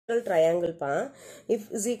triangle if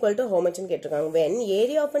is equal to how much in ketrukanga when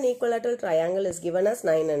area of an equilateral triangle is given as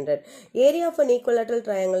 900 area of an equilateral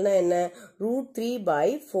triangle na enna root 3 by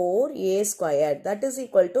 4 a squared that is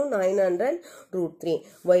equal to 900 root 3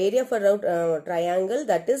 area for triangle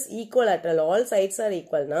that is equilateral all sides are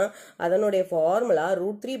equal na adanode formula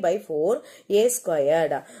root 3 by 4 a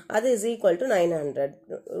squared that is equal to 900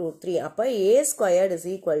 root 3 appa a squared is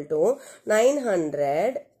equal to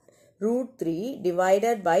 900 root 3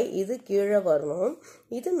 divided by இது கீழே வரணும்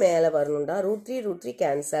இது மேலே வரணும்டா root 3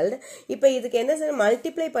 cancelled இப்போ இதுக்கு என்ன செய்ய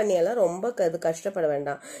multiply பண்ணியெல்லாம் ரொம்ப கஷ்டப்பட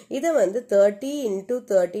வேண்டாம் இதை வந்து 30 into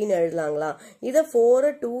 30 ன்னு எழுதலாங்களா இதை 4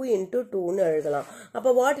 2 into 2 ன்னு எழுதலாம்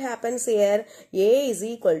அப்போ what happens here a is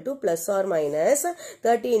equal to plus or minus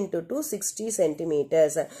 30 into 2 60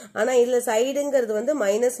 centimeters ஆனா இதுல சைடுங்கிறது வந்து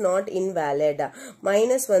minus not invalid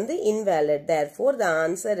minus வந்து invalid therefore the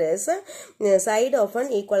answer is side of an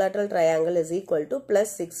equilateral triangle is equal to plus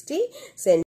 60 centimeters